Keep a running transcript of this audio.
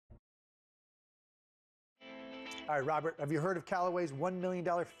All right, Robert, have you heard of Callaway's $1 million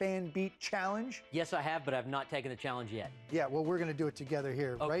FanBeat challenge? Yes, I have, but I've not taken the challenge yet. Yeah, well, we're going to do it together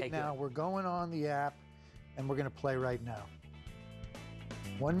here. Okay, right now, we're going on the app, and we're going to play right now.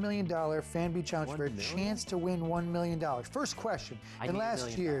 $1 million FanBeat challenge for a chance to win $1 million. First question. In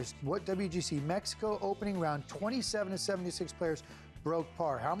last year's what WGC Mexico opening round, 27 of 76 players broke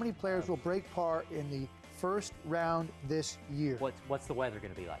par. How many players will break par in the first round this year? What's the weather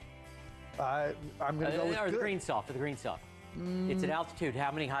going to be like? I'm going to go with the green soft. For the green soft. It's at altitude.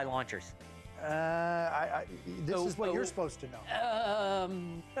 How many high launchers? This is what you're supposed to know.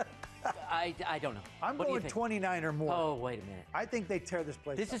 I don't know. I'm going 29 or more. Oh, wait a minute. I think they tear this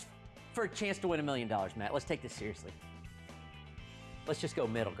place up. This is for a chance to win $1 million, Matt. Let's take this seriously. Let's just go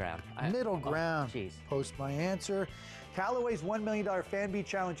middle ground. Middle ground. Jeez. Post my answer. Callaway's $1 million FanBeat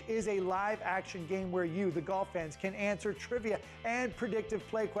Challenge is a live-action game where you, the golf fans, can answer trivia and predictive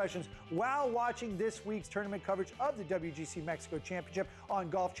play questions while watching this week's tournament coverage of the WGC Mexico Championship on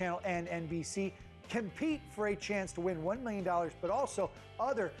Golf Channel and NBC. Compete for a chance to win $1 million, but also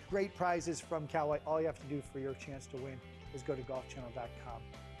other great prizes from Callaway. All you have to do for your chance to win is go to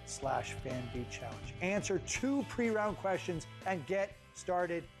golfchannel.com/FanBeat Challenge. Answer 2 pre-round questions and get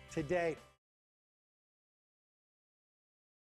started today.